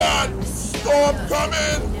Storm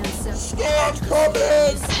coming! Storm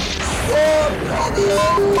coming! Storm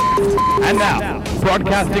coming! And now,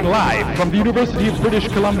 broadcasting live from the University of British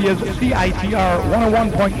Columbia's CITR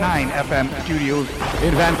 101.9 FM studios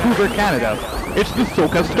in Vancouver, Canada, it's the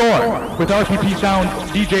Soca Storm with RPP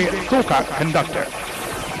Sound's DJ Soca Conductor.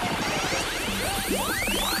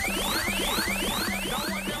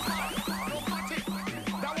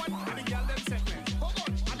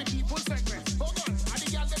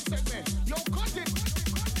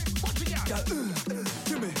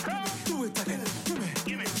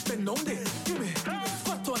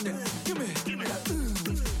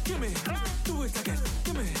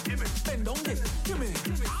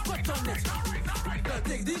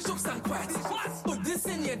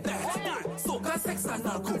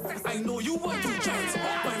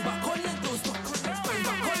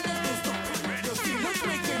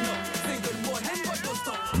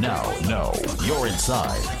 Now, you're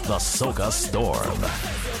inside the Soca Storm.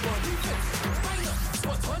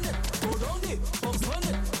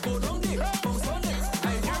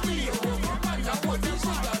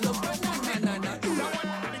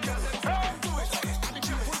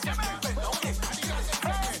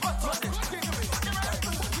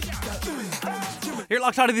 You're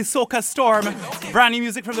locked out of the Soca Storm. Brand new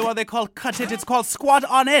music from the one they call Cut It. It's called Squad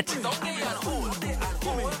on It.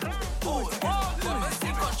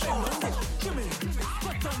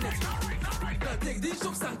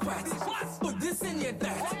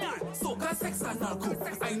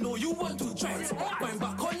 I know you want to try it. Going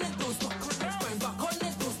back on it, don't stop. Going back on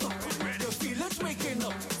it, don't stop. The feeling's waking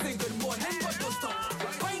up. Say good morning, but don't stop.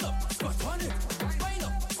 Wind up, squat on it. Wind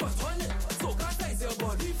up, squat on it. Soca size your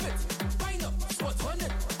body fit. Wind up, squat on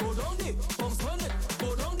it. Go down there, bounce on it.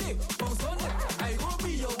 Go down there, bounce on it. I go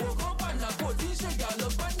be your walk up and a body shake all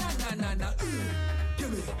up and na.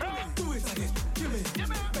 Give me, do it again. Give me,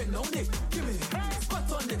 bend down there. Give me,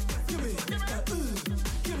 squat on it. Give me,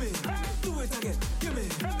 give me, do it again. Give me,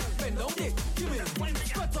 bend down there. Give me,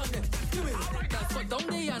 squat on it. Give me, that's what down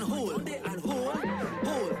there and hold.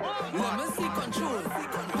 Let me see control.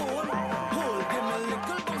 Hold. Give me a little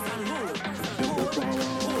bounce and hold.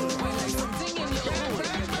 When I something in your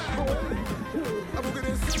hold. I'm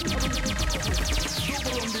gonna sing. Don't go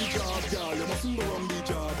wrong the job, girl. You mustn't go wrong the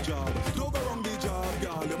job. Don't go wrong the job,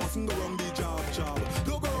 girl. You mustn't go wrong the job.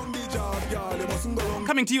 Don't go wrong the job, girl. You mustn't go wrong.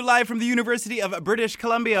 Coming to you live from the University of British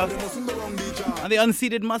Columbia on the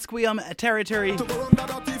unceded Musqueam territory.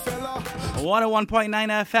 101.9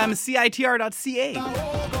 FM, CITR.ca.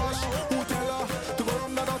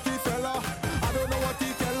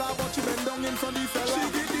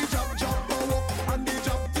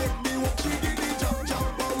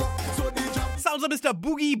 Sounds of Mr.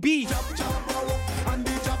 Boogie B.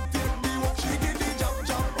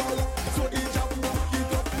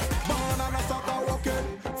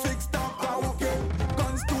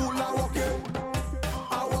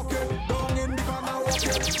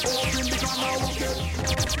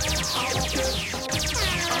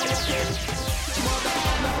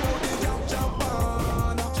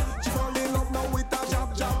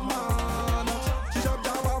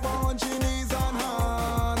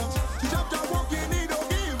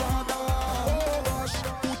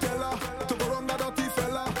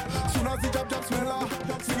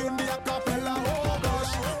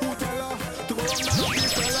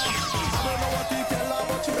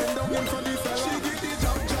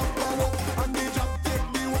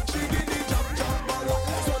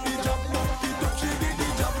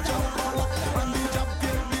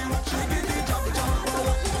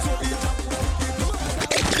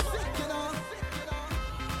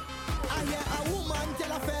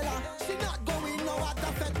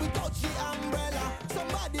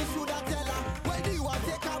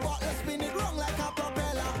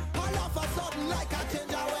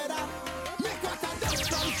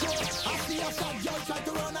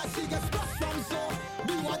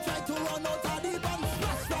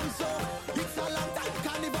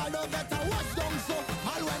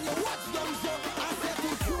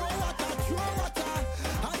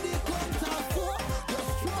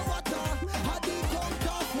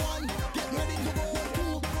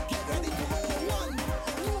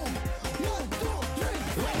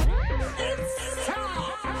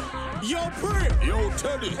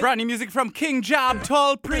 Brand new music from King Job,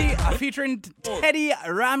 Tall Pre, featuring Teddy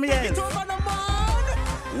Ramirez.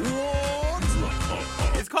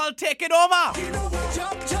 It's called Take It Over.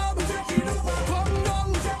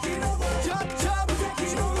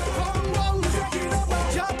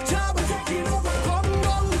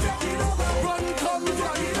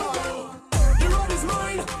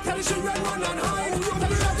 Run and hide.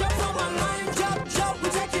 Shut up from my line. Jump, we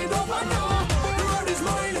take it over now.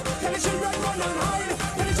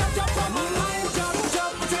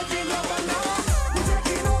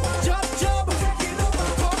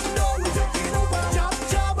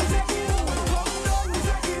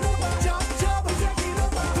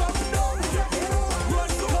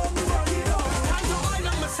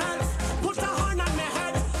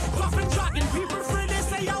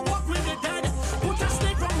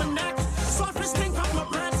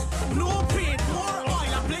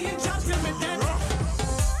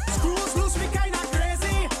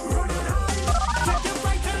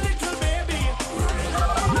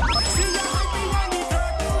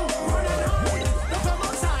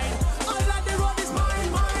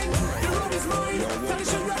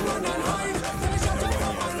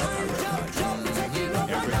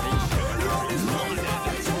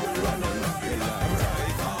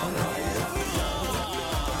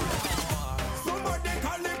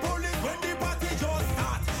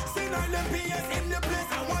 LMPS in the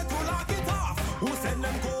place, I want to lock it off. Who send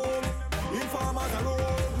them gold? Informers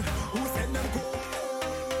alone. Who send them gold?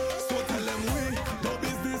 So tell them we no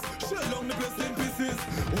business. Shell down the place in pieces.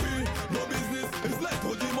 We no business. It's like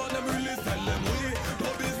to them on them release. Tell them we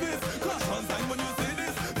no business. Clash on time when you see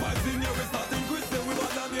this. Vibes in here, we starting Christian. We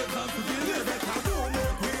want to get time to feel it. Better don't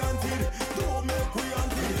make we anti. Don't make we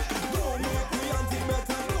anti. Don't make we anti.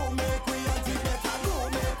 Better don't make we anti. Better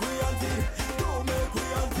don't make we anti. Don't make we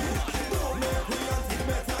anti. Don't make we anti.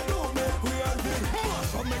 Better don't make we anti.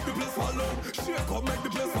 Mash up, make the place follow. Shake up, make the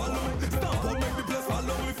place follow. Stamp up, make the place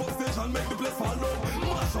follow. We first station, make the place follow.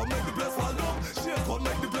 Mash up, make the place follow. Shake up,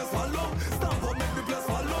 make the place follow. Stamp up, make the place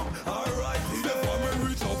follow. Alright, step on me,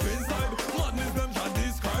 reach up inside. Madness them can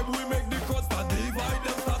describe. We make the cuts that divide.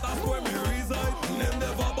 Them start as where me reside. Them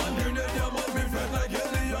never abandon them. They must be friends like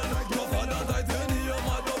alien. No father titanium.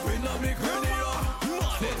 Mad up in a me cranium.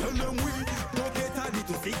 They tell them we don't get ready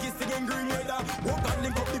to seek is singing green weather. Walk and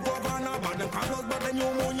link up the governor. But them can't lose but the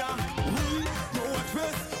pneumonia. We no watch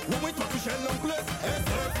face. When we talk to shell and place.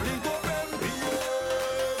 SF link up MPS.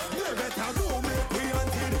 They better don't make we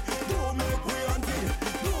anti. Don't make we anti.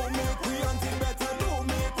 Don't make we anti. Better don't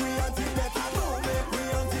make we anti. Better don't make we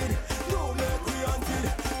anti. Don't make we anti.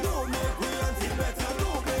 Don't make we anti. Better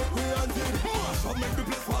don't make we anti. Mash up, make the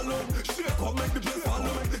place follow. Shake up, make the place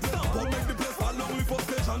follow. Stamp up, make the place follow. We first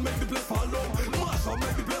station, make the place follow. Mash up,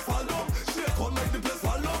 make the place follow. Shake up, make the place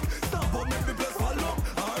follow. Stamp up, make the place follow.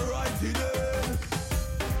 Alrighty then.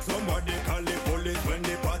 Somebody call the police when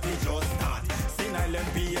the party just start. Sing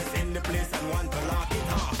LMPS in the place and want to lock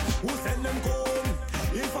it off. Who send them gold?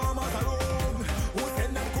 Informers alone. Who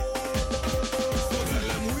send them gold? So tell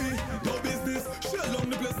them we no business. Shell down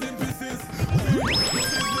the place in pieces. We no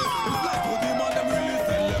business. It's like how them on them release.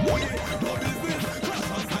 Tell them we no business. Crash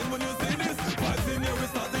on time when you see this. Vibes in here we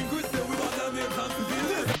starting Christian. We want them names and to feel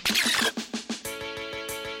this.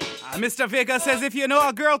 Mr. Vega says if you know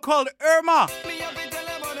a girl called Irma,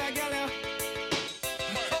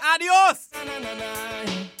 adios!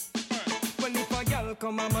 When if a girl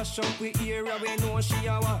come and mash up with ear, we know she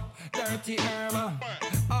a what? Dirty Irma.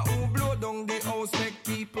 Who blow down the house, make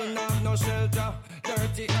people not have no shelter.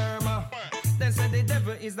 Dirty Irma. They say the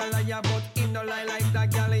devil is a liar, but he no lie like that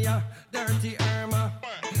gal, yeah. Dirty Irma.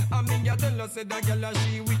 I mean, you tell us that gal,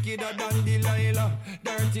 she wickeder than Delilah.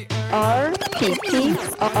 Dirty Irma.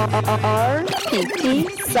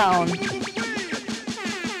 RPP sound.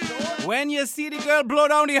 When you see the girl blow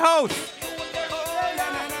down the house,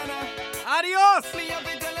 adios!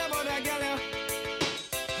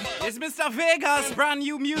 It's Mr. Vegas, brand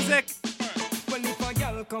new music. When if a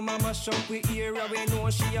girl come and mash up with ear, we know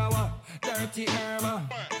she a what? Dirty Irma.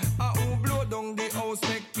 Who blow down the house,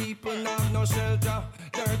 make people not have no shelter.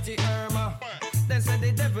 Dirty Irma. They say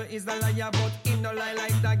the devil is a liar, but he no lie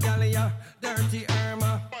like that gal, yeah. Dirty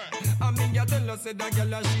Irma. I mean, you tell us that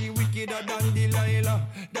gal, she wickeder than Delilah.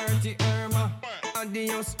 Dirty Irma.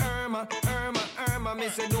 Adios Irma, Irma, Irma. Me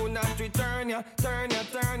say do not return ya, turn ya,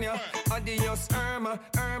 turn ya. Adios Irma,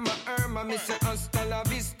 Irma, Irma. Me say hasta la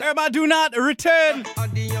vista. Irma, do not return.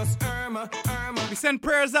 Adios Irma, Irma. We send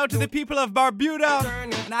prayers out to the people of Barbuda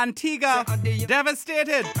and Antigua,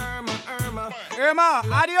 devastated. Irma, Irma. Irma,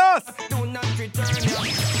 adios! Do not return ya.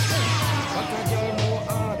 But a girl more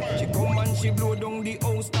hard. She come and she blow down the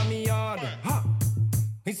house to me yard. Ha!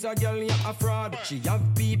 It's a girl, yeah, a fraud. She have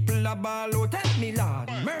people a ball out. Tell me, Lord,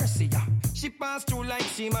 mercy, yeah. She pass through like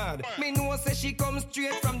she mad. Me know say she comes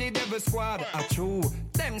straight from the devil squad. A true.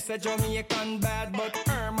 Them say Jamaican bad, but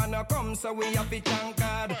her man a come, so we have to thank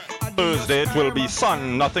God. Thursday it will be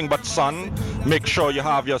sun, nothing but sun. Make sure you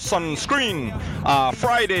have your sunscreen.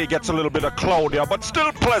 Friday gets a little bit of cloudier, but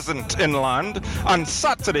still pleasant inland. And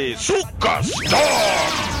Saturday, Soca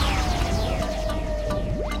Storm.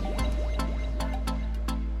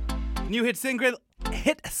 New hit single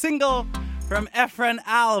from Efren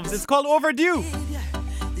Alves. It's called Overdue.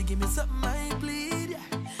 You give me something I bleed.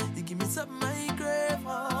 You give me something I crave.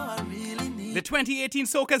 Oh, I really need. The 2018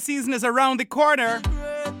 Soca season is around the corner,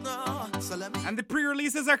 and the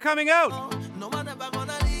pre-releases are coming out. No one ever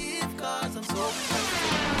gonna leave, cause I'm so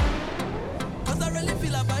cause I really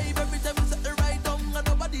feel a vibe every time you set the right down. And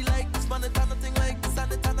nobody like this man, it's nothing like this,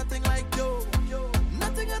 and it's nothing like you.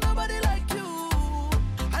 Nothing and nobody like you.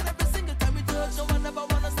 And every single time we touch, no one ever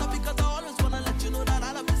wanna stop, because I always wanna let you know that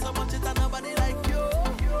I love you so much, it's and nobody like you.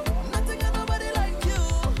 Nothing and nobody like you.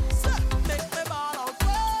 So make me ball out.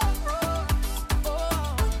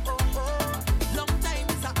 Long time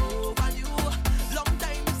is a overdue. Long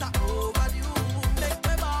time is a overdue.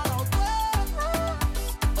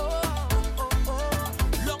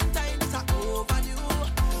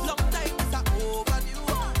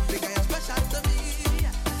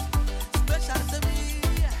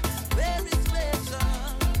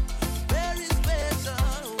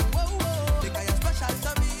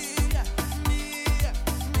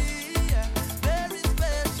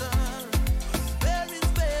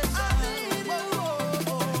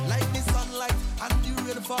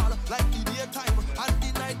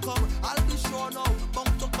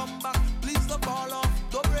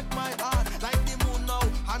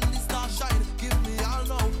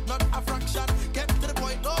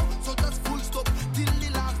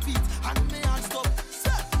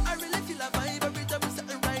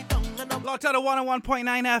 Locked out of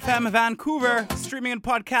 101.9 FM Vancouver, streaming and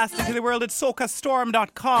podcasting to the world at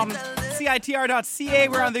socastorm.com, CITR.ca.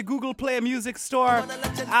 We're on the Google Play Music Store,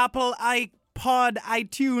 Apple, iPod,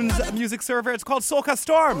 iTunes music server. It's called Soca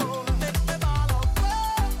Storm.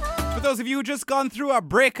 For those of you who just gone through a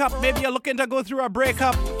breakup, maybe you're looking to go through a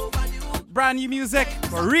breakup, brand new music,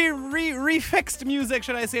 or refixed music,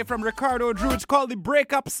 should I say, from Ricardo Drew. It's called the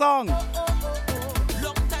Breakup Song.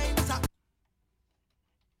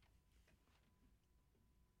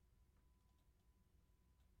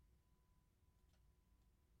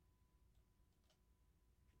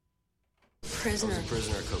 Prisoner.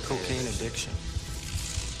 Cocaine addiction.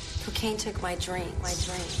 Cocaine took my drink.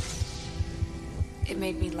 It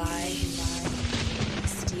made me lie,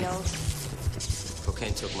 steal.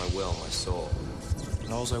 Cocaine took my will, my soul.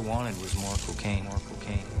 And all I wanted was more cocaine.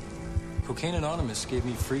 Cocaine Anonymous gave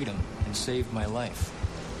me freedom and saved my life.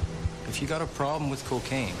 If you got a problem with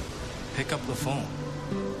cocaine, pick up the phone.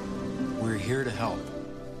 We're here to help.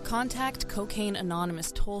 Contact Cocaine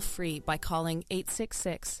Anonymous toll-free by calling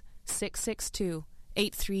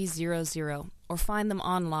 866-662-8300 or find them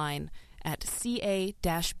online at ca-bc.ca.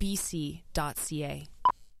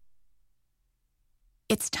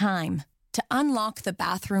 It's time to unlock the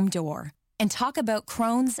bathroom door and talk about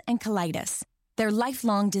Crohn's and colitis. They're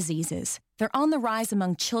lifelong diseases. They're on the rise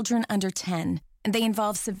among children under 10, and they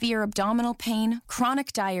involve severe abdominal pain,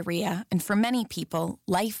 chronic diarrhea, and for many people,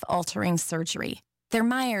 life-altering surgery. They're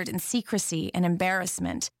mired in secrecy and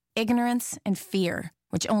embarrassment, ignorance and fear,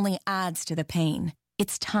 which only adds to the pain.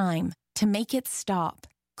 It's time to make it stop.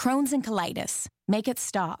 Crohn's and colitis. Make it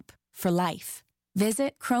stop for life.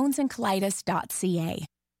 Visit crohnsandcolitis.ca.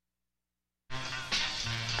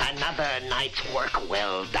 Another night's work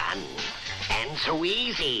well done. And so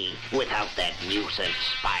easy without that nuisance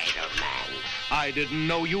Spider-Man. I didn't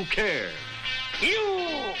know you cared.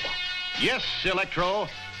 You! Yes, Electro,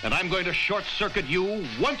 and I'm going to short-circuit you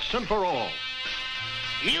once and for all.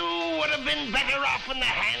 You would have been better off in the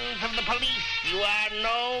hands of the police. You are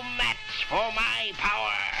no match for my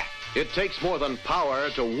power. It takes more than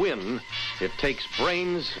power to win. It takes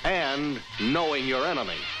brains and knowing your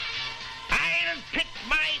enemy. I'll pit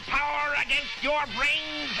my power against your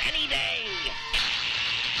brains any day.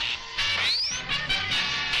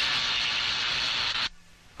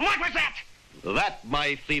 What was that? That,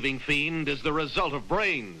 my thieving fiend, is the result of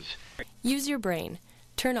brains. Use your brain.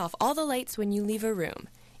 Turn off all the lights when you leave a room.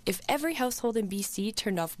 If every household in BC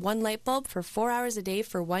turned off one light bulb for 4 hours a day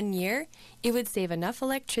for 1 year, it would save enough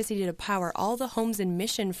electricity to power all the homes in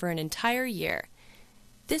Mission for an entire year.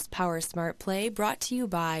 This Power Smart play brought to you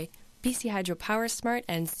by BC Hydro Power Smart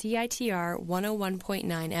and CITR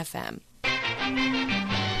 101.9 FM.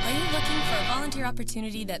 Are you looking for a volunteer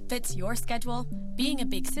opportunity that fits your schedule? Being a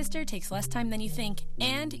big sister takes less time than you think,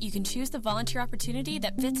 and you can choose the volunteer opportunity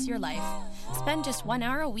that fits your life. Spend just 1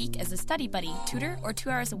 hour a week as a study buddy, tutor, or 2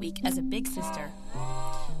 hours a week as a big sister.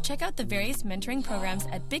 Check out the various mentoring programs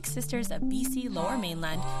at Big Sisters of BC Lower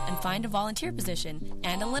Mainland and find a volunteer position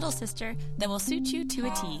and a little sister that will suit you to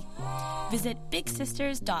a T. Visit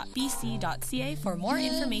bigsisters.bc.ca for more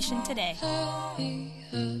information today.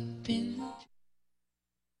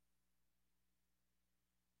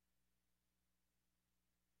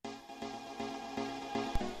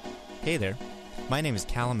 Hey there, my name is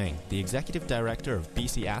Callum Ming, the Executive Director of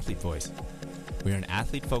BC Athlete Voice. We're an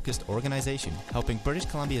athlete-focused organization helping British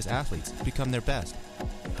Columbia's athletes become their best.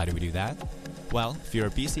 How do we do that? Well, if you're a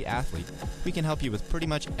BC athlete, we can help you with pretty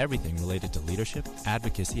much everything related to leadership,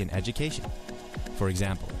 advocacy, and education. For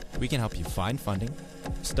example, we can help you find funding,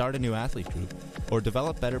 start a new athlete group, or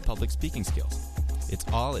develop better public speaking skills. It's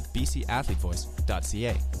all at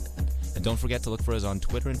bcathletevoice.ca. And don't forget to look for us on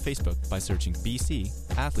Twitter and Facebook by searching BC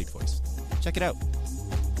Athlete Voice. Check it out.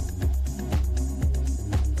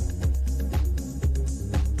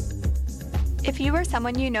 If you or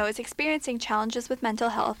someone you know is experiencing challenges with mental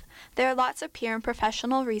health, there are lots of peer and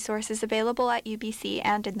professional resources available at UBC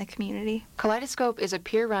and in the community. Kaleidoscope is a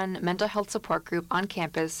peer-run mental health support group on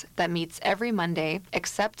campus that meets every Monday,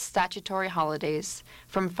 except statutory holidays,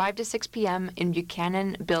 from 5 to 6 p.m. in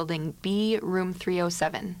Buchanan Building B, Room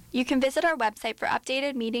 307. You can visit our website for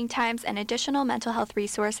updated meeting times and additional mental health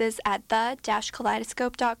resources at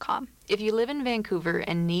the-kaleidoscope.com. If you live in Vancouver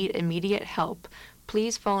and need immediate help,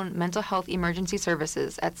 please phone Mental Health Emergency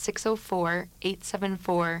Services at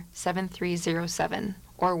 604-874-7307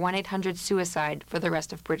 or 1-800-SUICIDE for the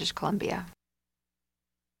rest of British Columbia.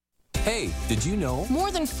 Hey, did you know? More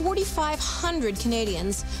than 4,500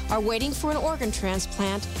 Canadians are waiting for an organ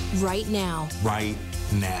transplant right now. Right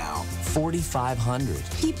now. 4,500.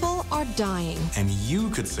 People are dying. And you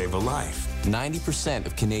could save a life. 90%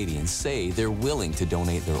 of Canadians say they're willing to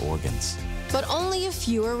donate their organs. But only a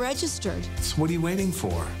few are registered. So what are you waiting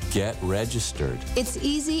for? Get registered. It's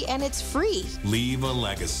easy and it's free. Leave a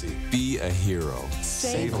legacy. Be a hero.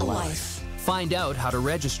 Save a life. Find out how to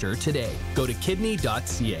register today. Go to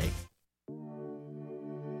kidney.ca.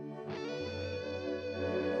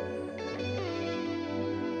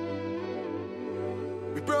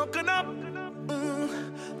 We broken up.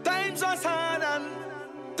 Times was hard and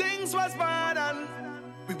things was bad and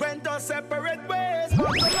we went our separate ways.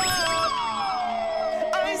 But the Lord,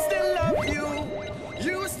 I still love you.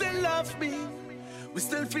 You still love me. We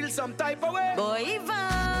still feel some type of way. Boy,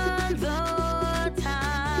 even though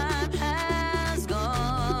time has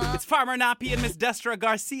gone. It's Farmer Nappy and Miss Destra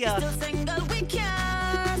Garcia. Still single, we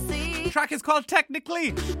can't see. The track is called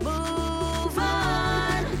Technically. Move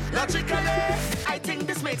on. Logically, I think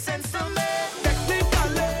this makes sense to me.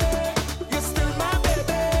 Technically, you're still my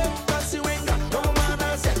baby. Cause you ain't got no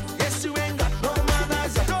manners yet. Yes, you ain't got no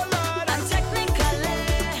manners yet. Oh Lord. And technically,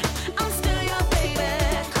 I'm still your baby.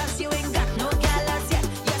 Cause you ain't got no galas yet.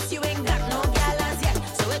 Yes, you ain't got no galas yet.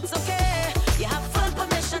 So it's okay. You have full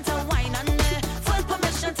permission to whine on me. Full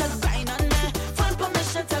permission to grind on me. Full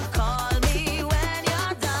permission to call me when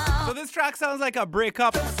you're down. So this track sounds like a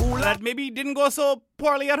breakup that maybe didn't go so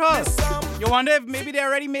poorly at all. You wonder if maybe they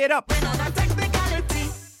already made up.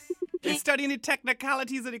 They're studying the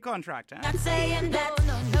technicalities of the contract. Not saying that,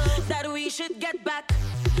 that we should get back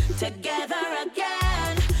together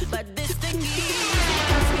again. But this thing is,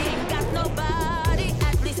 cause we ain't got nobody,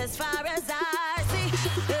 at least as far as I see.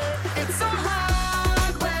 It's so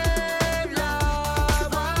hard when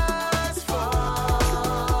lovers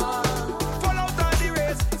fall. Follow down the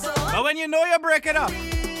race. So But when you know you break it up,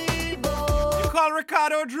 you call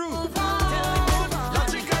Ricardo Drew.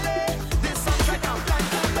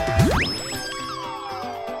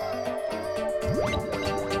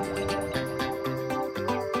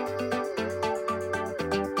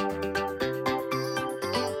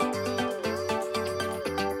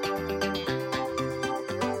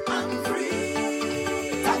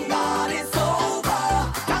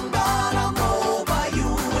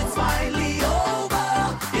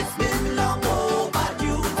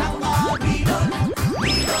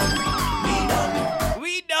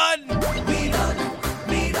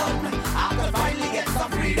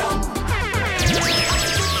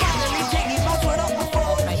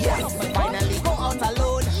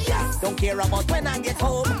 Care about when I get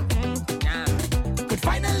home. Could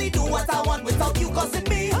finally do what I want without you causing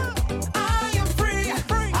me. I am free,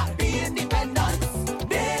 happy independence.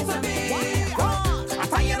 Days of me. I'm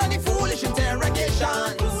tired of the foolish interrogation.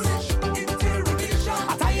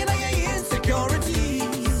 I'm tired of your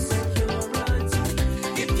insecurities.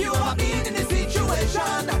 If you have been in this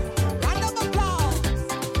situation, round of applause.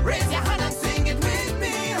 Raise your hand and sing it with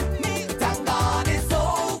me. Thank God it's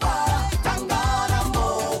over. Thank God I'm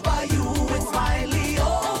over you. It's finally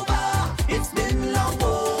over. It's been long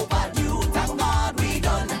overdue. Thank God we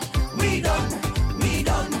done. We done. We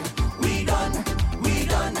done. We done. We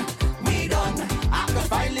done. We done. I could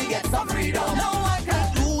finally get some freedom. Now I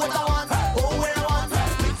can do what I want. Go where I want.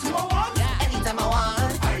 With who I want. Anytime I want.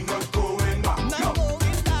 I'm not going back. Not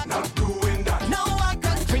going back. Not doing that. Now I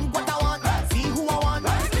can drink what I want. See who I want.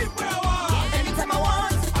 Sleep where I want. Anytime I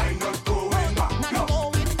want. I'm not going back. Not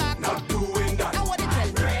going back. Not doing that. Now what it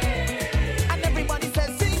tell me? And everybody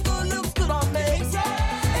says single looks good on me.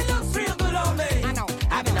 It looks real good on me. I know.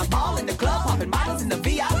 Having a ball in the club, popping bottles in the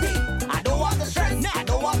VIP. I don't want the stress. I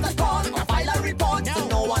don't want the call. I file a report to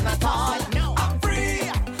no one at all. I'm free.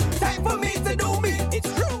 Time for me to do me. It's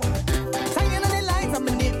true. Tired of the lies and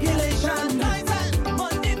manipulation. Lies and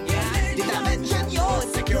manipulation. Did I mention your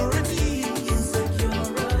insecurity?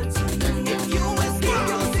 If you escape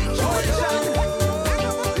your situation,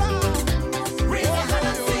 raise your hand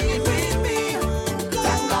and sing it with me.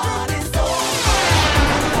 Thank God it's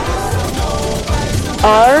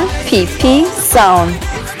RPP Sound.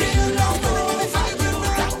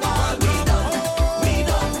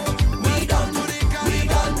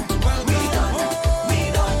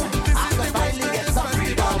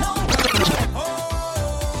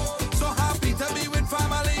 so happy to be with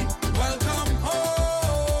family. Welcome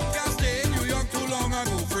home. Can't stay in New York too long and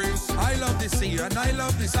go freeze. I love the sea and I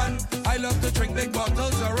love the sun. I love to drink big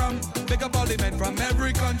bottles of rum. Pick up all the men from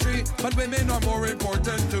every country, but women are more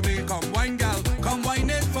important to me. Come wine, gal, come wine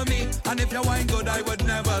it for me. And if you wine good, I would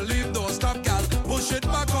never leave. Don't stop, gal, push it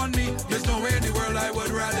back on me. There's nowhere in the world I would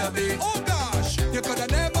rather be. Oh gosh, you could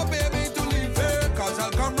have never paid me to leave here, cause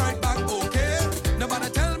I'll come right back, okay? Nobody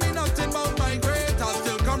tell me nothing about my great, I'll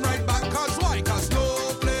still come right back,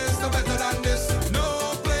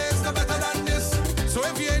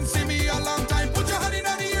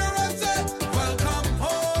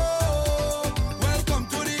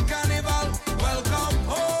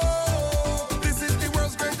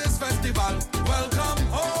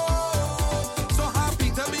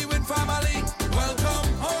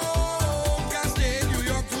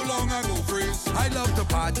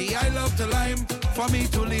 Rocky, I love to lime. For me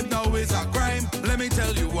to leave now is a crime. Let me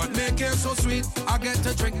tell you what make it so sweet. I get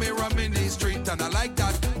to drink me rum in the street, and I like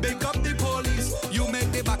that. Big up the police. You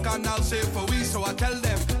make the back and I'll say for we. So I tell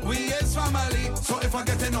them, we is family. So if I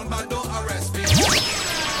get in on my don't arrest me.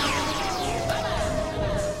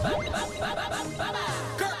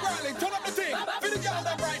 Kirk Riley, turn up the thing. For the girl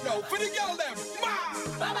them right now. For the girl them.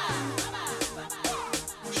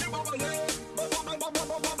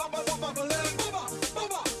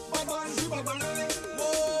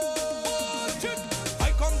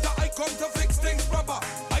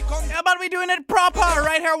 Yeah, but we doing it proper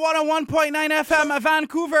right here, 101.9 FM at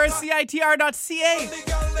Vancouver, CITR.ca.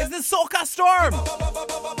 It's the Soca Storm.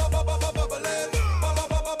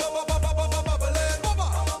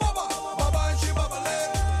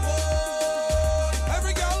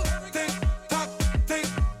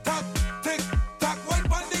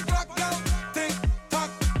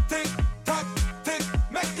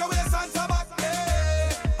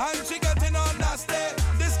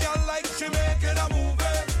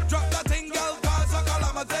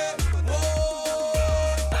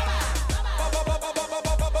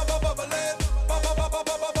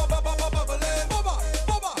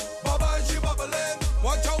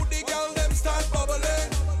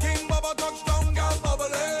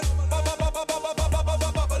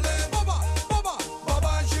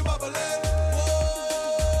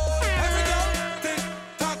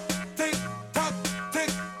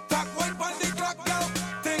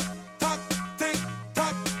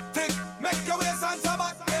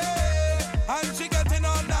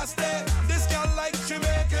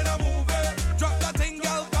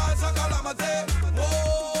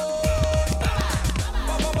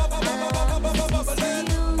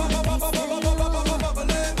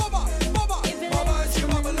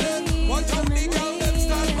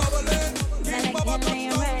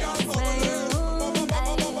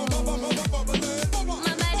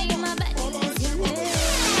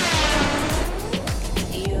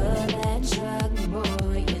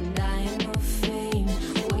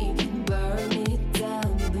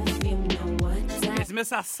 Miss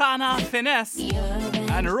Asana Finesse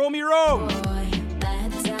and Romy Rome.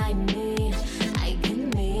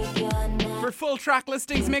 For full track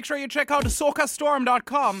listings, make sure you check out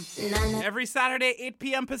SocaStorm.com. Every Saturday, 8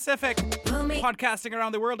 p.m. Pacific. Podcasting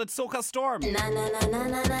around the world at Soca Storm.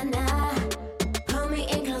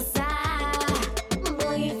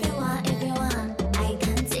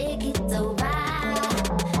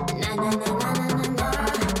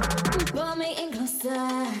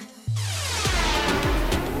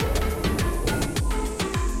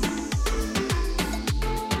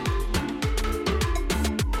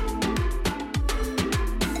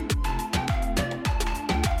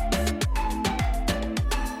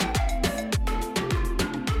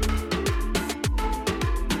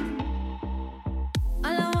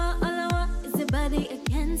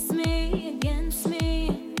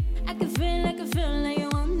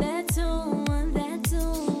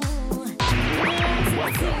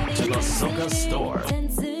 Soca Storm.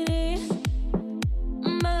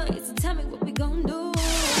 Tell me what we gon' do.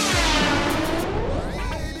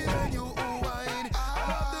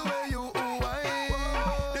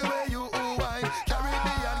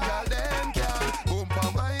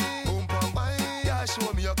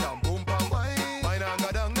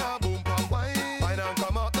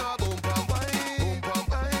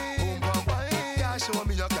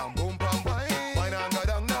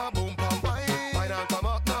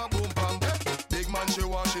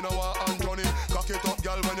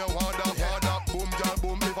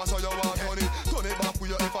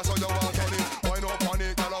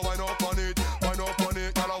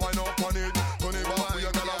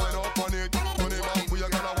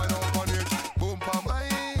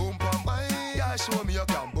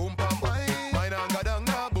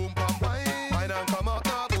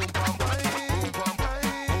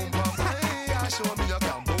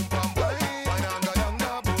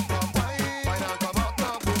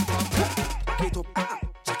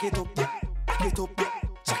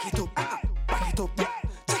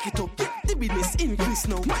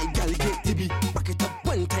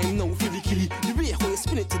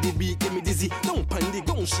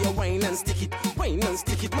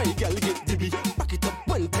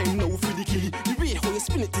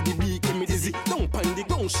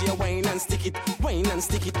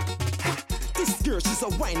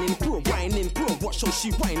 She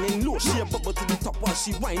whining low, she a bubble to the top while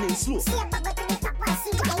she whining slow. She a bubble to the top while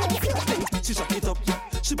she whining slow. She jack it up,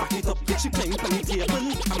 she back it up, she climb on the table,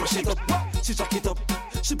 I mash it up. She jack it up,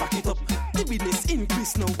 she back it up. The business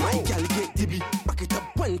increase now, my gal get the beat. Back it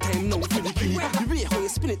up one time now, feel the killy. The way how you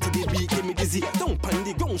spin it to the beat, get me dizzy. Don't pan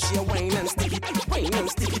the gong,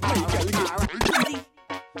 I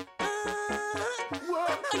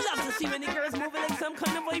love to see many girls moving like some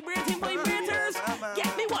kind of vibrating vibrators.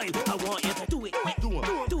 Get me wild. I want you to do it. Do it. Do it.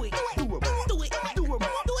 Do it. Do it. Do it. Do it.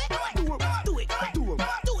 Do it. Do it. Do it.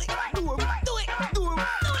 Do it. Do it. Do it. Do it.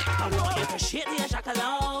 I want you to shake your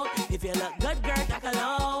shakaloo. If you look good, girl,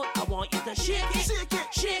 shakaloo. I want you to shake it. Shake it.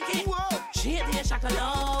 Shake it. Shake your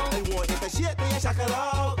shakaloo. I want you to shake your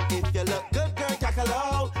shakaloo. If you look good, girl,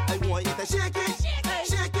 shakaloo. I want you to shake it.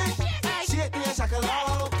 Shake it. Shake your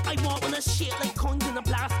shakaloo. I want one to shake like coins in a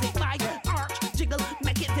plastic bag. Arch, jiggle,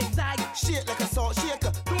 make it zigzag. Shake like a salt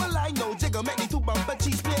shaker. Don't lie, no jiggle. Make me two bumper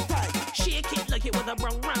cheese split tight. Shake it like it was a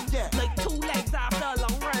brown ram. Yeah. Like 2 legs after a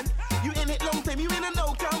long run. You in it long time, you in a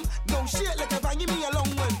no come. No shit like a van, give me a long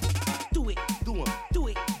one. Do it. Do 'em. Do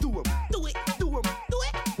it. Do 'em. Do it. Do 'em. Do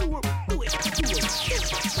it. Do 'em. Do it. Do it. Do it.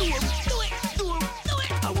 Do it. Do 'em. Do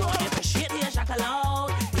it. I want you to shake your shakaloo.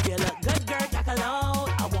 If you look good, girl, shakaloo.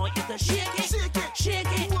 I want you to shake it. Shake it.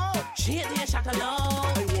 Shake it. Shake your shakaloo.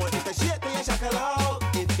 I want you to shake your shakaloo.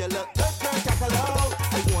 If you look good, girl, shakaloo.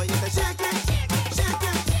 I want you to shake it. Shake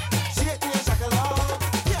it. Shake your shakaloo.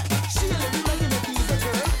 Yeah, Sheila, you making it easy,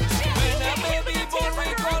 girl. When a baby born, we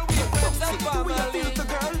call we friends and family.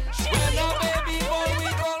 Girl. When a baby born, we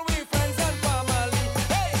call we friends and family.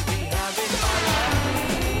 Hey, we have it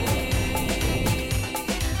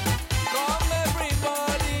Come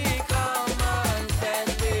everybody, come and stand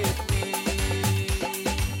with me.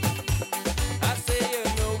 I say you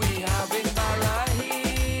know we have it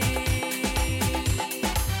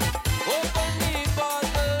Open the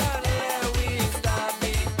bottle and let we start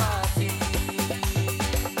the party.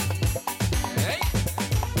 Hey.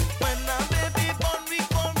 When a baby born, we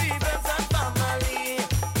call we friends and family.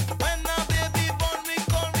 When a baby born, we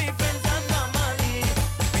call we friends and family.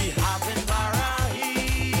 We having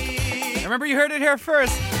variety. Remember, you heard it here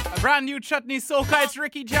first. A brand new Chutney Soca. It's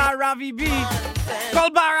Ricky Jar, Ravi B.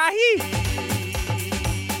 Called Barahi.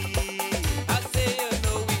 I say you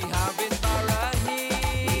know we having variety.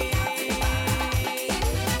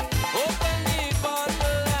 Open the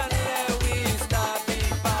bottle and let we start the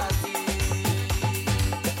party.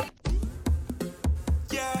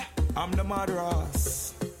 Yeah, I'm the mad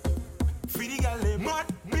Ross. Feed the galley, mad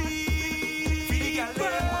me. Feed the galley.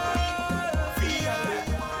 Feed the galley.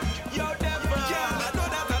 You're never. Yeah, I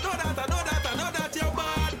know that you're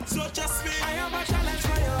bad. So just me. I have a challenge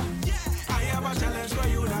for you. Yeah. I have a challenge for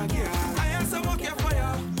you, not yeah. I have some work here for you.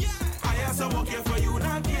 Yeah. I have some work here for you,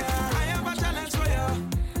 not yeah. I have a challenge for you.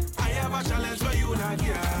 I have a challenge for you, not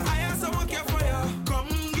yeah. I have some work here for you. Come,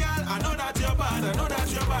 girl, I know that you're bad. I know that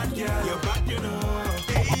you're bad, girl. You're bad, you know.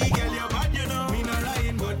 Hey, girl, you're bad, you know. Me not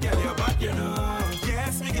lying, but girl, you're bad, you know.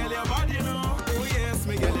 Yes, me girl, you're bad, you know. Oh yes,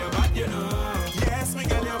 me girl, you're bad, you know. Yes, me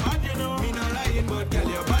girl, you're bad, you know. Me not lying, but girl,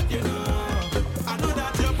 you're bad, you know. I know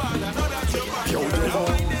that you're bad. I know that you're bad. You're not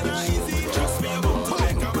finding it easy. Trust me, I'm about to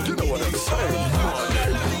make a man. You know what I'm saying?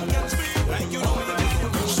 Like you know me,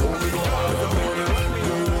 so we go hard on me.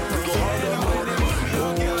 We go hard on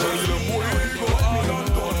me. Tell them boy, we go hard on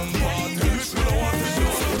done. This me no want to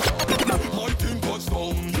show. My team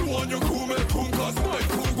touchdown. You and your crew make crew, 'cause my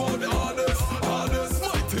crew go the hardest. Hardest.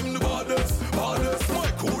 My team the baddest. Hardest. My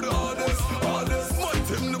crew the hardest. Hardest. My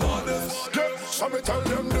team the baddest. Yeah, so me tell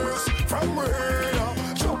them this from here.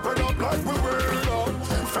 Jumping up like we will.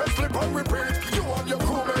 First flip and repeat. You and your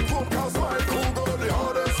crew make crew, 'cause my crew go the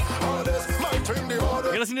hardest. Hardest. My team the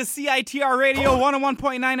hardest. You're listening to CITR Radio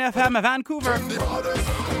 101.9 FM of Vancouver.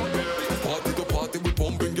 Party to party, we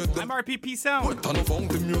pumping, get them. I'm RPP Sound. Turn off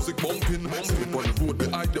the music bumping. Sleep on the road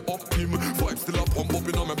behind the up team. Vibes still a pump up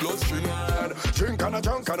in my bloodstream. Drink and a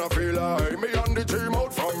junk and I feel like me and the team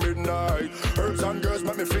out from midnight. Herbs and girls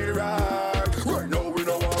make me feel right. Right now we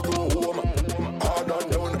don't want to go home. Hard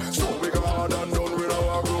and done, so we go hard and done. We don't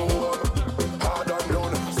want to go home. Hard and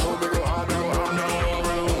done, so we go hard and done.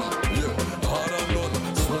 Yeah, hard and done,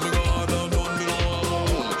 so we go hard and done. We don't want to go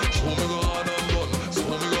home. So we go hard and done, so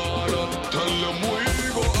we go hard and done. Tell them we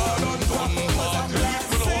go hard and done. Party,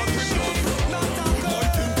 we don't want to done. My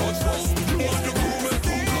team touchdown. You want the crew make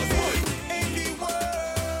crew, 'cause my In the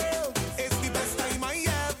world, it's the best time I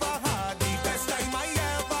ever had. The best time I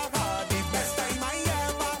ever had. The best time I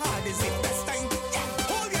ever had is the best time. Yeah,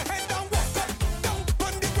 hold your head down.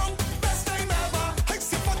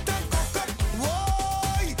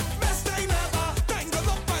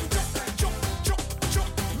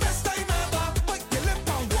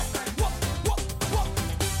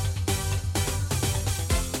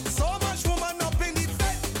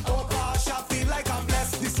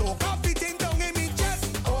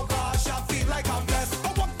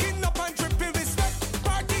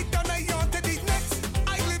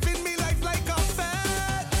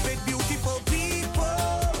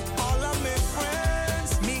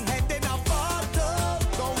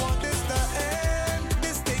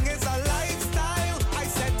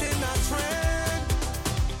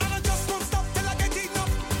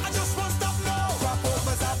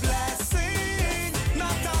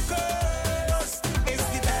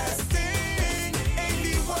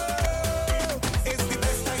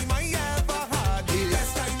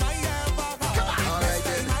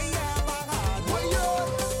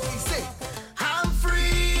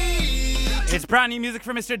 It's brand new music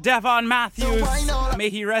from Mr. Devon Matthews. May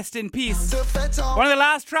he rest in peace. One of the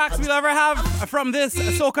last tracks we'll ever have from this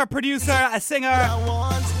soca producer, a singer,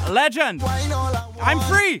 a legend. I'm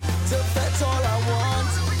free. Play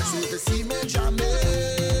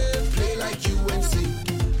like UNC.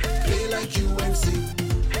 Play like UNC.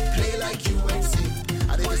 Play like UNC.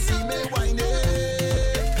 I didn't see me whining.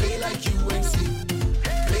 Play like UNC.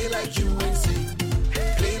 Play like UNC.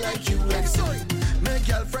 Play like UNC. My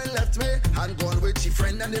girlfriend left me and gone with she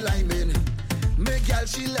friend and the lineman. My girl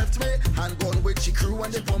she left me and gone with she crew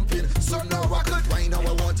and the pumping. So now I could wine how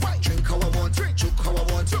I want, drink how I want, juke how I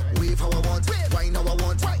want, wave how I want, wine how I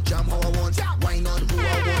want, jam how I want, wine on who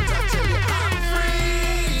I want. I tell you I'm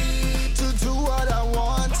free to do what I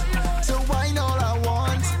want, to wine all I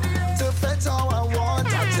want, to fetch all I want. I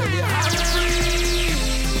tell you I'm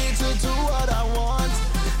free to do what I want,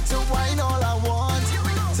 to wine all I want,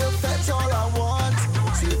 to fetch all I want.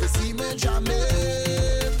 See if you see me jamming,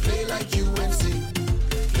 play like UNC,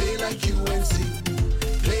 play like UNC,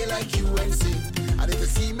 play like UNC. And if you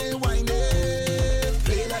see me whining,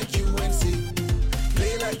 play like UNC,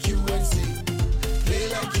 play like UNC, play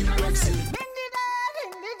like UNC.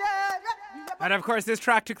 And of course, this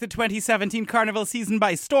track took the 2017 Carnival season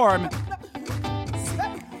by storm.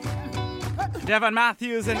 Devon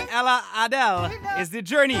Matthews and Ella Adele is The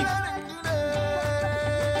Journey.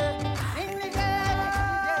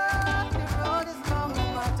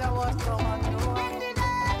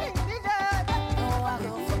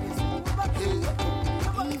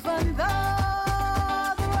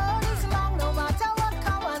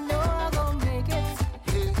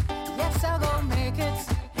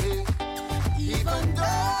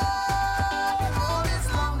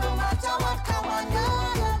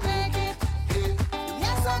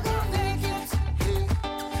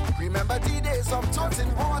 Of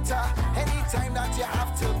tossing water anytime that you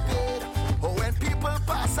have to bid. Or when people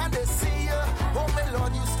pass and they see you, oh my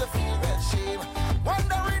Lord, used to feel that shame.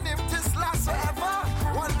 Wondering if this lasts forever,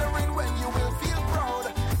 wondering when you will feel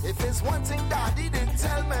proud. If it's one thing Daddy didn't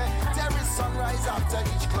tell me, there is sunrise after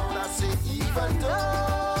each cloud. I say even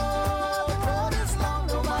though the road is long,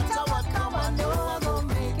 no matter what come, I know I'm gonna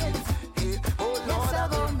make it. Hey, oh Lord, I'm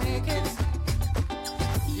gonna make it.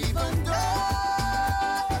 Even though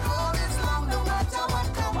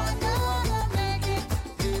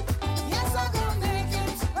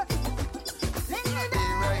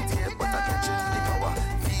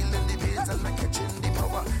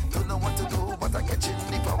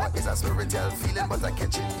it's a spiritual feeling, but I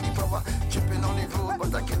catching the power. Tripping on the road,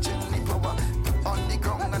 but I catching the power. On the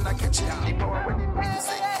ground, and I catching the power. When the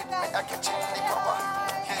music hit me, I catching the power.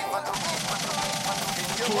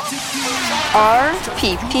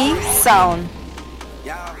 RPP Sound.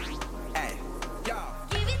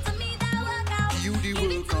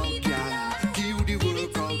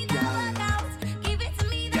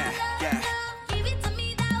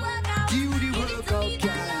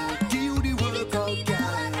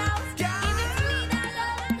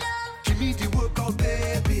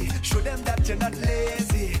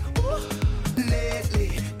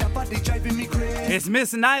 It's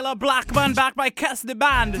Miss Nyla Blackman back by Kes the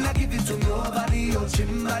Band.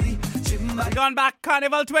 Gone back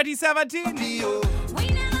Carnival 2017.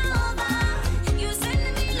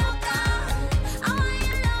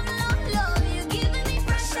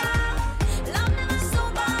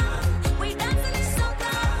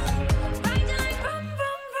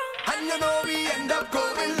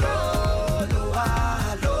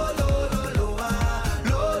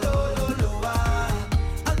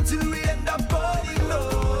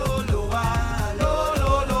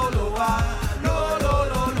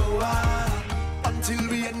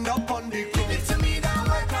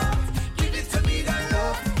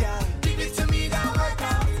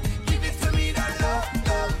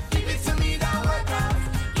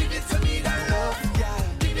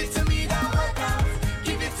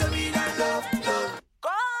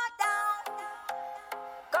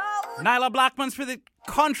 Nyla Blackman's for the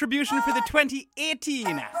contribution for the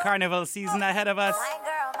 2018 Carnival season ahead of us.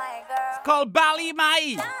 It's called Bali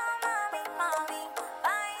Mai.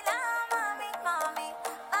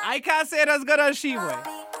 I can't say it as good as she would.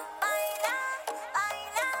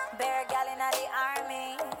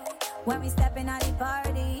 When we step in at the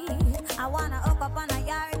party, I wanna hook up on a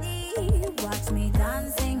yardie. Watch me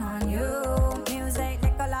dancing on you. Music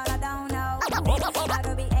like a lot of down now.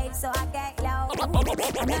 Gotta behave so I get low.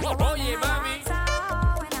 Oh yeah, mommy.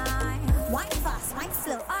 Wine fast, wine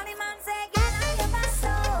slow. All the man say, get on your back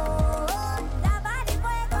slow. La body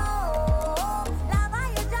fuego. La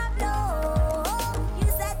body drop low. You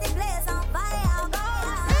set the place on fire. Go,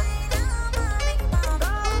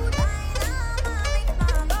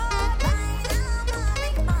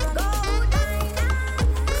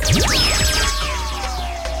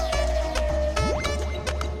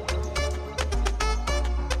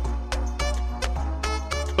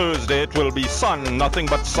 Thursday it will be sun, nothing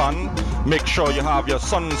but sun. Make sure you have your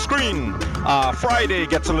sunscreen. Friday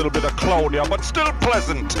gets a little bit of cloudier, but still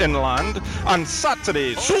pleasant inland. And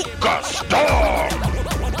Saturday, Soca Storm.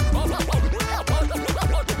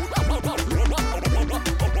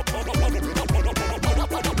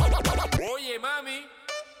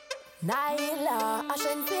 Naila,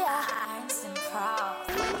 Ashantia,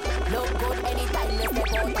 look good anytime you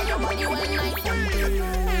step out of your money well nice and clean.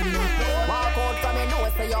 Walk out from your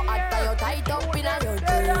nose so you're hot and you're tight up in your dream.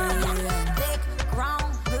 Thick,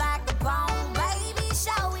 ground, black, brown, baby,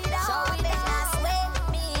 show it out. Show it out. Sweat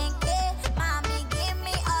me and get, mommy, give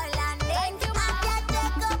me all I need. Thank you, mama. I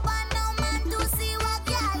take up on no man to see what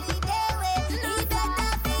y'all do with. He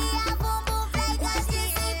better be a boom boom fly 'cause she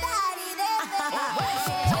see daddy there.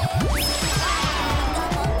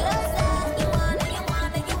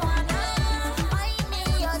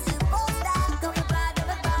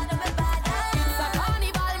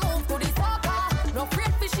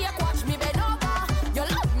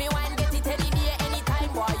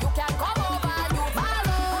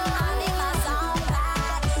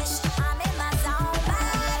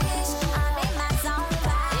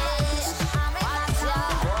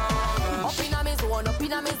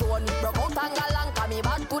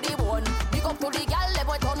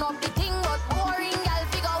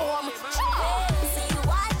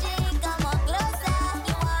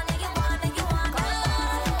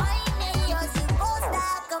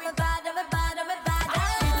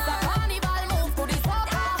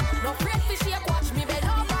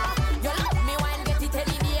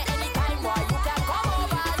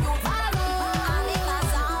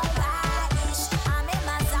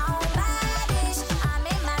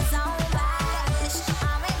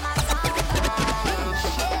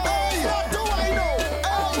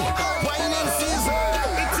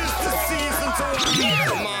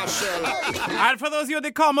 And for those of you in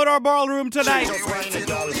the Commodore Ballroom tonight,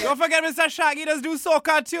 don't forget Mr. Shaggy does do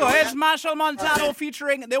soca too. It's Marshall Montano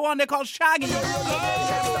featuring the one they call Shaggy.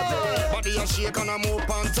 Body a shake and a move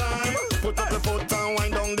on time. Put up your foot and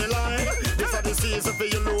wind down the line. This is the season for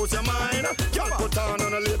you lose your mind. Girl, put on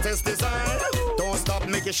the latest design. Don't stop,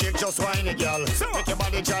 make it shake, just whine it, girl. Make your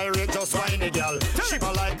body gyrate, just whine it, girl.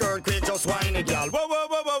 Shiver like earthquake, just whine it, girl. Whoa, whoa,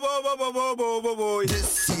 whoa, whoa, whoa, whoa, whoa, whoa, whoa, whoa. This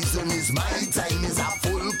season is my time, is a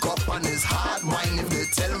full cup and it's hard wine. If they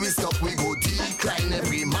tell we stop, we go decline.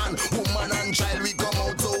 Every man, woman and child, we come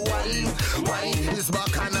out to wine. Wine is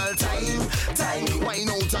bacchanal time. Wine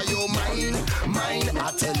out of your mind.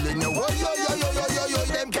 I telling you, yo,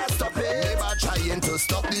 them can't stop it. Never trying to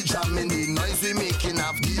stop the jamming. The noise we making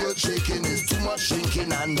of the earth shaking is too much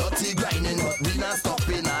shrinking and dirty grinding. But we not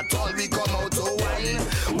stopping at all, we come out to wine.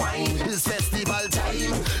 Wine is festival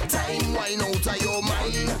time. Wine out of your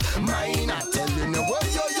mind. I telling you,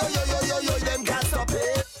 yo, them can't stop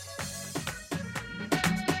it.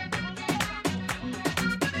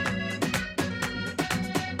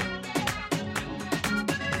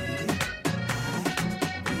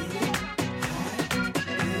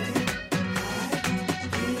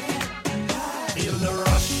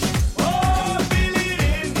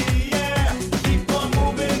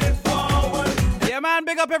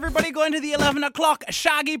 Big up everybody going to the 11 o'clock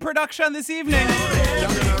Shaggy production this evening.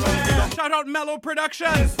 Shout out Mellow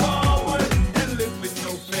Productions. Feel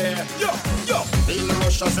the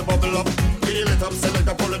rush as a bubble up. Feel it up, select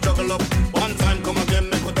a pull a juggle up. One time come again,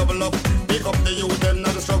 make a double up. Pick up the youth, them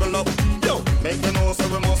not a struggle up. Yo, make the most so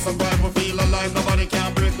we must survive. We feel alive, nobody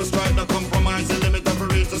can break the stride. No compromise, the limit of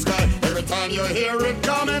reach the sky. Every time you hear it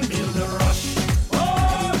coming, feel the rush.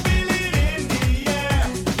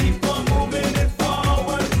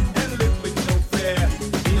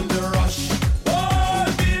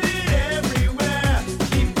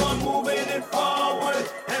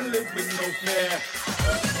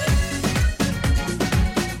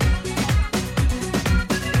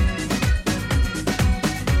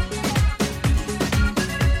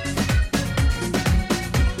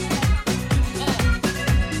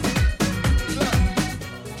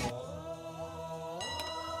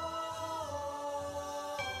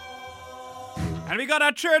 And we got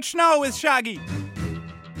our church now with Shaggy.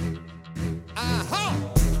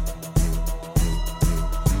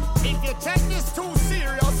 If you take this too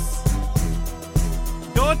serious,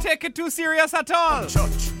 don't take it too serious at all.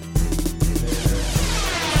 Church.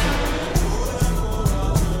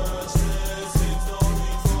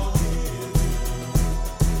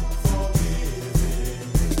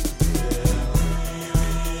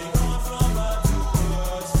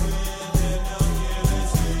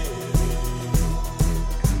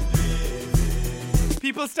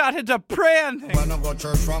 People started to pray and things. When I go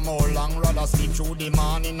church from all long, rather sleep through the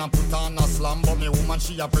morning and put on a slam. But me woman,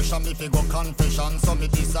 she a pressure me fi go confession. So me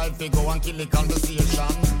decide fi go and kill the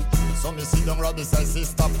conversation. So me sit down right beside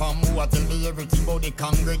Sister Pam, who a tell me everything about the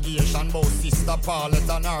congregation. About Sister Paulette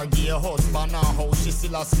and her gay husband, and how she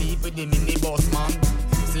still asleep with the minibus man.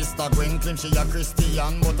 Sister Gwen claim she a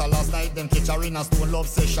Christian, but last night them catch her in a stone love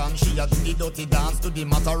session. She a do the dirty dance to the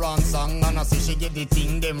Mataran song, and I say she get the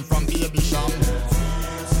thing them from Baby Sham.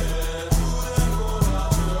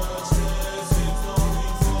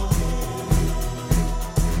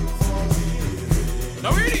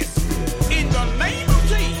 Now read this. In the name of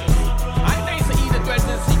Jesus, I say he that dwells in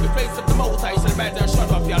the secret place of the Most High shall better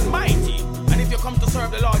shut up the Almighty. And if you come to serve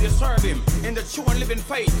the Lord, you serve Him in the true and living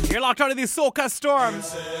faith. You're locked out of these Soca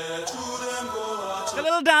Storms. A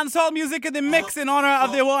little dancehall music in the mix in honor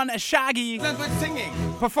of the one Shaggy. Singing.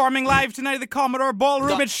 Performing live tonight at the Commodore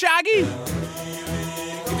Ballroom. It's Shaggy. It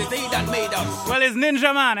is he that made us. Well, it's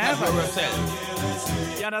Ninja Man, eh? That's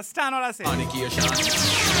ourselves. You understand what I say? Fornication.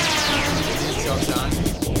 Destruction.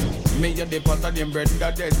 Me a the pot of them bread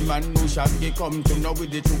that Desmond who Shaggy come to know with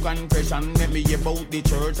the true confession. Let me about the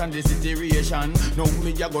church and the situation. Now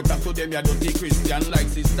me a go talk to them a dirty Christian like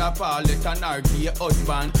Sister Paulette and her gay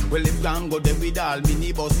husband. Well if gang go there with all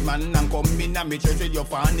minibus man and come in a me church with your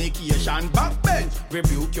fornication. Backbench,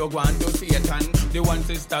 rebuke your one to Satan. The one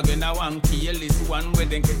sister gonna want kill this one where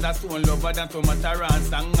then get a stone lover than to Mataran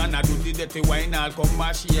song. And I do the dirty wine I'll come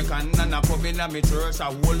a shake and I come in a me church a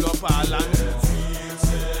hold up all land.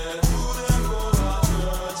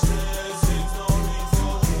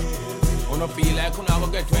 I feel like when I will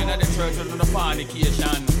get to another church or to the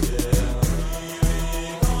fornication.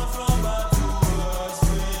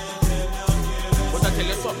 But I tell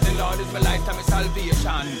you something, Lord, is my lifetime of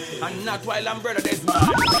salvation. And not while I'm brother Desmond. Yo,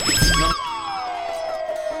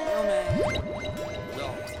 man. Yo,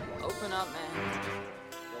 open up, man.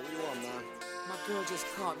 Yo, what you want, man? My girl just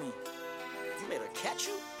caught me. You made her catch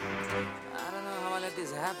you? I don't know how I let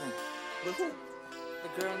this happen. But who? The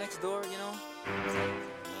girl next door, you know?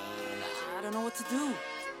 I don't know what to do.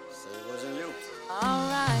 Say it wasn't you.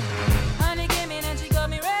 Alright, honey came in and she got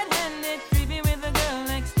me red-handed, creepy with the girl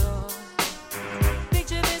next door.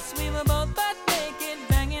 Picture this, we were both butt naked,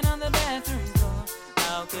 banging on the bathroom door.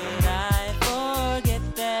 How could I forget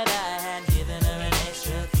that I had given her an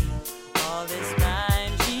extra key? All this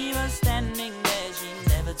time she was standing there, she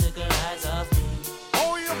never took her eyes off me.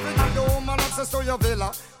 Oh, you think I do woman access to your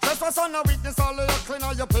villa? Trespass on a weakness, all of your clean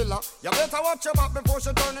on your pillar. You better watch your back before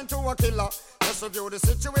she turn into a killer. Let's review the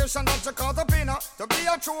situation that you caught up in her. To be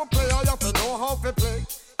a true player, you have to know how to play.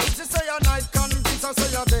 If she say a night, convince her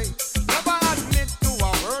say a day. Never admit to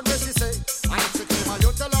a word where she say. And if she claim her,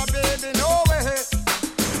 you tell her, baby, no way.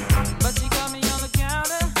 But she caught me on the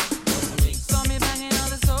counter, saw me banging on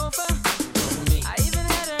the sofa. I even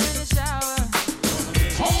had her in the shower.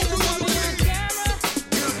 She caught me on camera,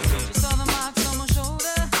 she saw the marks on my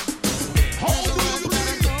shoulder. Heard the words that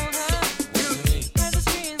I told her, heard the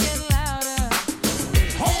screams getting louder.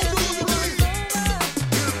 Said the moment was over,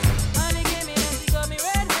 honey came in and she got me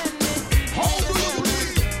red-handed.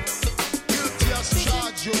 Just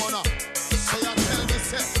charge you, wanna. So you tell me,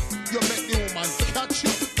 say, you make the woman catch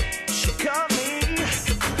you. She caught me.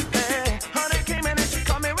 Honey came in and she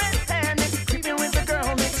caught me red-handed, creeping with the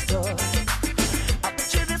girl next door. I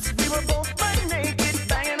picture this, we were both butt naked,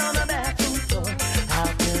 banging on the bathroom floor. How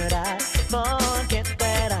could I forget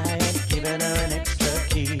that I had given her an extra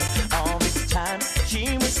key? All this time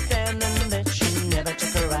she was standing there, she never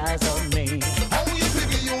took her eyes on me. How you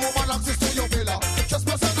figure you woman access to your villa? Just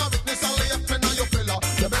pass on a witness and lay a pen on your pillar.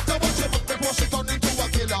 You better watch your back before she turn into a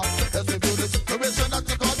killer. Let's review the situation that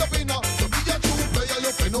you caught up in her. To be a true player,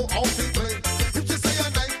 you know how to play. If she say a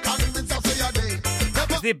night, convince her say a day.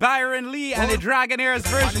 It's the Byron Lee and the Dragonaires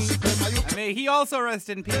version. And may he also rest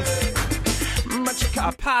in peace.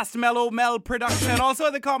 A past Mellow Mel production, also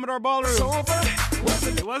at the Commodore Ballroom.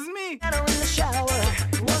 It wasn't me. Had her in the shower.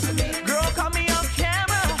 Wasn't me. Girl caught me on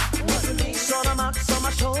camera. Wasn't me. Saw the marks on my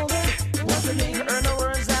shoulder. Wasn't me. Heard the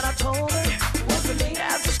words that I told her. Wasn't me.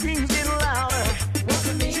 As the screams getting louder.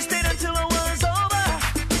 Wasn't me. She stayed until it was over.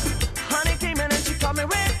 Honey came in and she caught me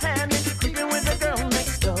red-handed, creeping with the girl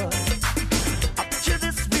next door. I picture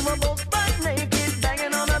this, we were both butt naked,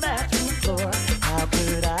 banging on the bathroom floor. How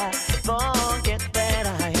could I forget that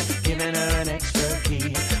I had given her an extra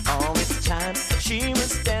key? All this time she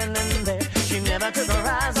was standing there, she never took her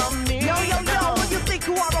eyes on me. Yo, when you think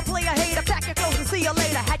you are a player hater, pack your clothes and see you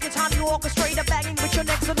later. Had your time, you orchestrate a banging with your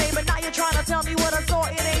next to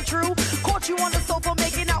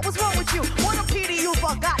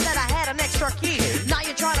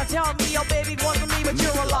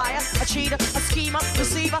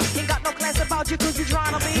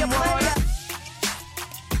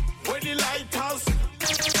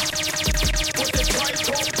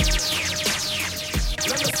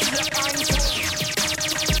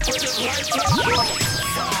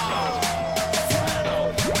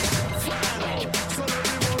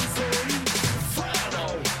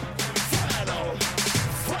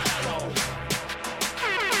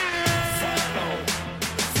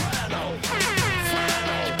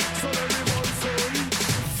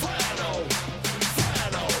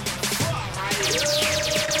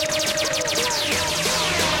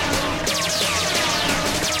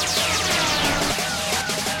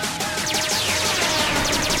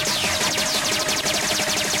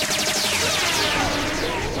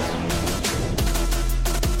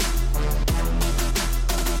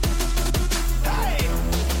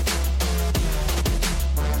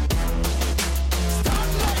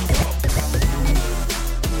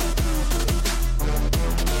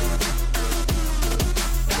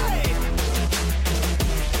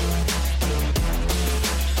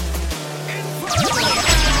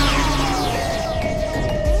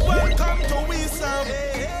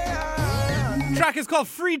is called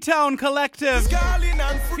Freetown Collective,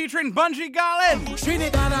 featuring Bungie Garlin.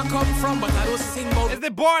 Trinidad I come from, but I don't sing about. It's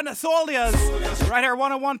the Born Solias, right here,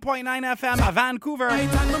 101.9 FM, Vancouver.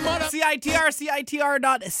 CITR.ca.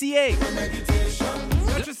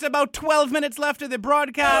 Just about 12 minutes left of the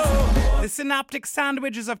broadcast. The Synaptic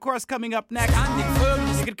Sandwich is, of course, coming up next.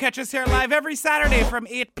 You can catch us here live every Saturday from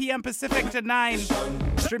 8 p.m. Pacific to 9.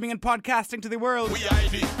 Streaming and podcasting to the world.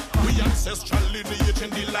 Ancestral lineage in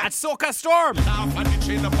the land. At Soca Storm. Laugh and the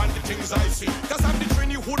chain up and the things I see. Cause I'm the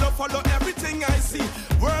Trini who don't follow everything I see.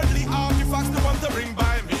 Worldly artifacts, the ones that ring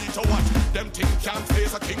by me. To watch them think can't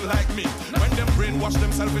face a king like me. When them brainwash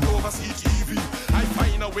themselves with overseas TV, I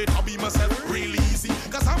find a way to be myself real easy.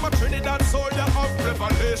 Cause I'm a Trinidad soldier of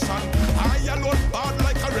revelation. I alone bound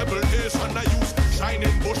like a rebel nation. I use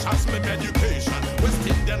shining bush as my education. West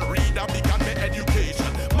Indian reader began my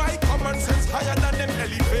education. My common sense higher than them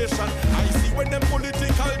elevation. I see when them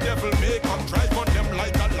political devil may come drive on them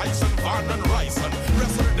like a license van and rice and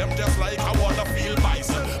wrestle them just like I wanna feel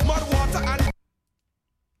bison. Mud, water and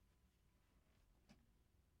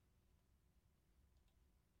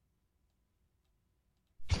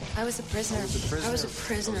I was a prisoner. I was a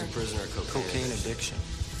prisoner of cocaine addiction.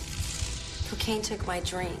 Cocaine took my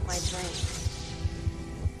dream.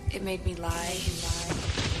 It made me lie,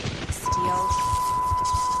 steal.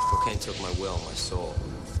 Cocaine took my will, my soul.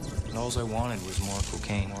 And all I wanted was more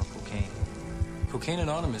cocaine. Cocaine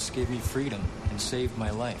Anonymous gave me freedom and saved my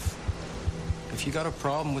life. If you got a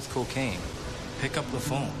problem with cocaine, pick up the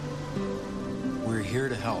phone. We're here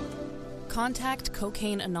to help. Contact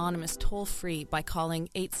Cocaine Anonymous toll-free by calling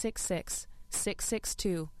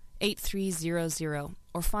 866-662-8300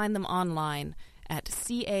 or find them online at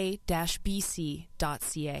ca-bc.ca.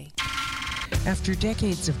 After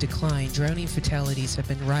decades of decline, drowning fatalities have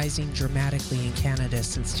been rising dramatically in Canada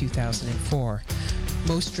since 2004.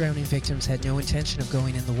 Most drowning victims had no intention of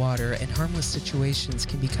going in the water, and harmless situations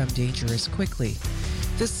can become dangerous quickly.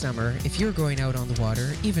 This summer, if you're going out on the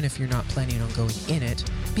water, even if you're not planning on going in it,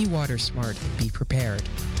 be water smart and be prepared.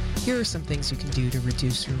 Here are some things you can do to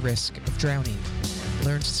reduce your risk of drowning.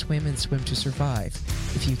 Learn to swim and swim to survive.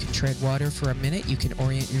 If you can tread water for a minute, you can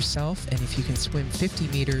orient yourself, and if you can swim 50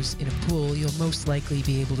 meters in a pool, you'll most likely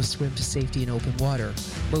be able to swim to safety in open water.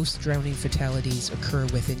 Most drowning fatalities occur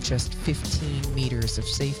within just 15 meters of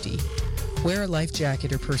safety. Wear a life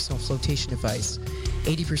jacket or personal flotation device.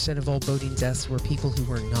 80% of all boating deaths were people who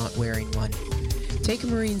were not wearing one. Take a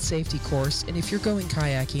marine safety course, and if you're going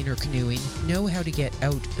kayaking or canoeing, know how to get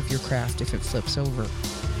out of your craft if it flips over.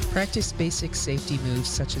 Practice basic safety moves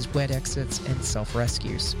such as wet exits and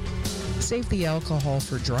self-rescues. Save the alcohol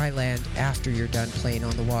for dry land after you're done playing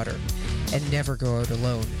on the water, and never go out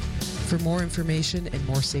alone. For more information and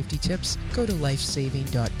more safety tips, go to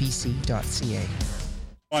lifesaving.bc.ca.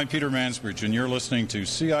 I'm Peter Mansbridge, and you're listening to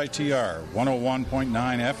CITR 101.9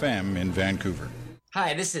 FM in Vancouver.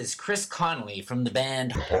 Hi, this is Chris Connolly from the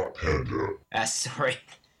band Hot Panda. Sorry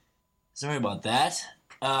about that.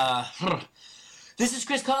 This is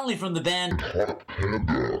Chris Connolly from the band Hot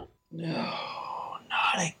Panda. No,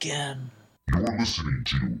 not again. You're listening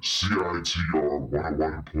to CITR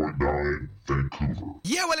 101.9 Vancouver.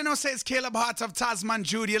 Yeah, well, you know, say it's Caleb Hart of Tasman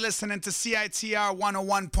Jude. You're listening to CITR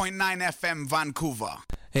 101.9 FM Vancouver.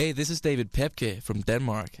 Hey, this is David Pepke from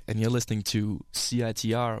Denmark, and you're listening to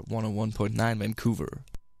CITR 101.9 Vancouver.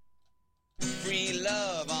 Free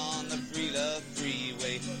love on the free love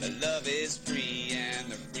freeway. The love is free and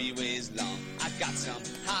the freeway's long. I got some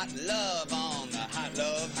hot love on the hot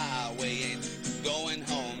love highway. Ain't going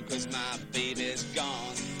home 'cause my baby's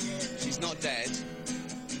gone. She's not dead.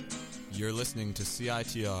 You're listening to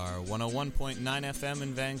CITR 101.9 FM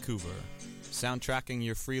in Vancouver. Soundtracking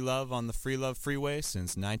your free love on the Free Love Freeway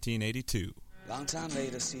since 1982. Long time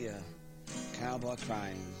later, see a cowboy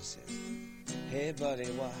crying. Said, hey,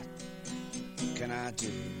 buddy, what can I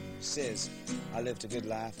do? He says, I lived a good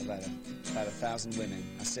life, about 1,000 women.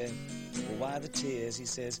 I said, well, why the tears? He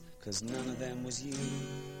says, 'cause none of them was you.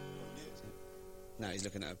 No, he's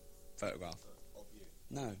looking at a photograph. Of you?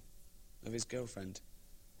 No, of his girlfriend.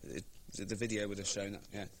 The video would have shown that,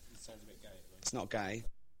 yeah. It sounds a bit gay. It's not gay.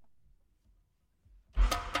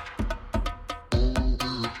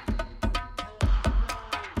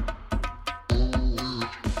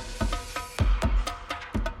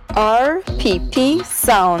 RPP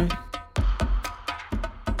Sound.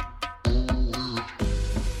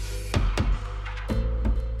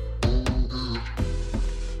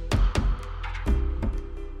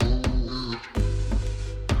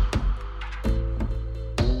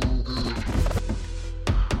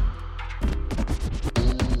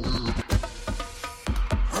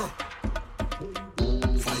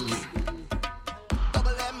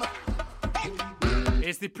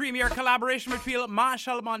 the premier collaboration between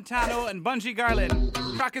Marshall Montano and Bungie Garlin.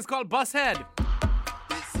 The track is called Bushead.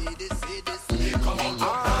 They come out to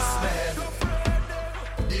bust man.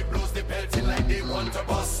 They blows the belting like they want to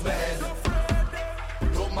bust man.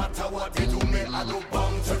 No matter what they do, me I don't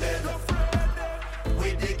bound to them.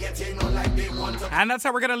 Way they get in on like they want to. And that's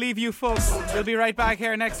how we're going to leave you, folks. We'll be right back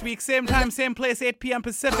here next week. Same time, same place, 8 p.m.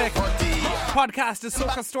 Pacific. Podcast is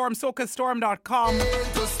Soca Storm, socastorm.com.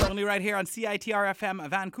 Only right here on CITR FM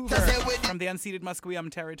Vancouver from the unceded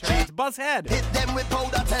Musqueam territory. It's Buzzhead. Hit them with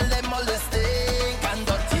powder, tell them all the stink and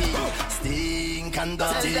dirty. Stink and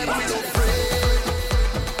dirty. Tell them we don't afraid.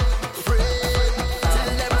 Tell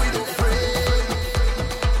them we don't afraid.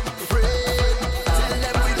 Tell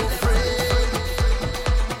them we don't afraid.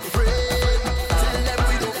 Tell them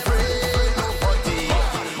we don't afraid.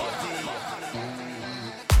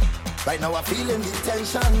 Right now I'm feeling the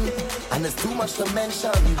tension, and there's too much to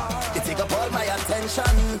mention. It take up all my attention.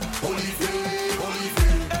 Holy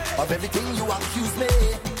faith, of everything you accuse me,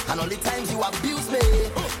 and all the times you abuse me,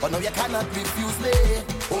 but now you cannot refuse me.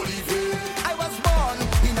 Holy faith, I was born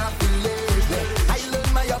in a village. I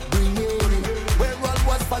learned my upbringing, where all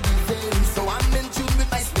was forgiven. So I'm in tune with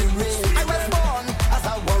my spirit. I was born as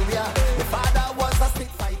a warrior. My father was a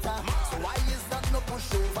stick fighter. So why is that no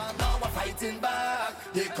pushover? Now we're fighting back.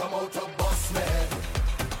 They come out of bust man.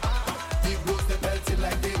 They blows the belting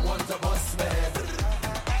like they want to bust man.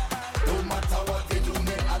 No matter what they do,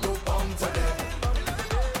 me I don't bound to them.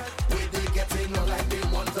 Way they get in on like they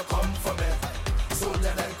want to come for me. So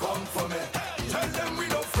let them come for me. Tell them we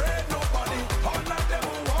don't afraid nobody. All of them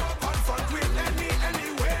will walk on front with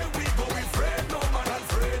anywhere we go. We afraid no man and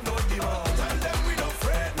afraid no demon. Tell them we don't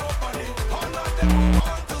afraid nobody. All of them will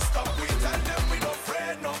want to stop. We tell them we don't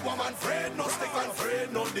afraid no woman, afraid no stick and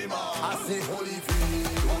afraid no demon. I say holy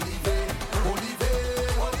faith, holy faith, holy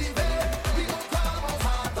faith, holy faith. We gon' come out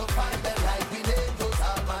hard to find them like we did to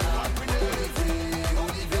Salman. Holy faith,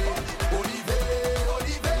 holy faith, holy faith,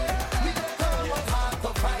 holy faith. We gon' come out hard to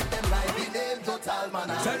find them like we did to Salman.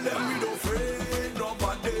 Tell them we don't afraid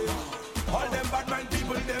nobody. All them bad mind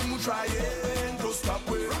people, them who trying to stop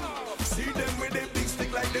with. See them with a big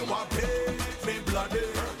stick like they want pay me bloody.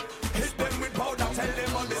 Hit them with powder, tell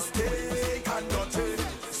them on the stick and dirty.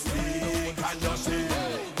 Stick and dirty.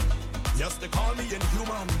 Yes, they call me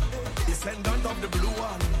inhuman, descendant of the blue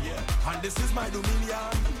one. And this is my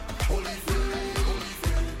dominion. Holy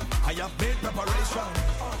faith, I have made preparation.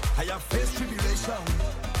 I have faced tribulation.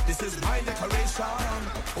 This is my declaration.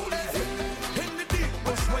 Holy faith, in the deep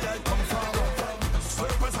bush where I come from.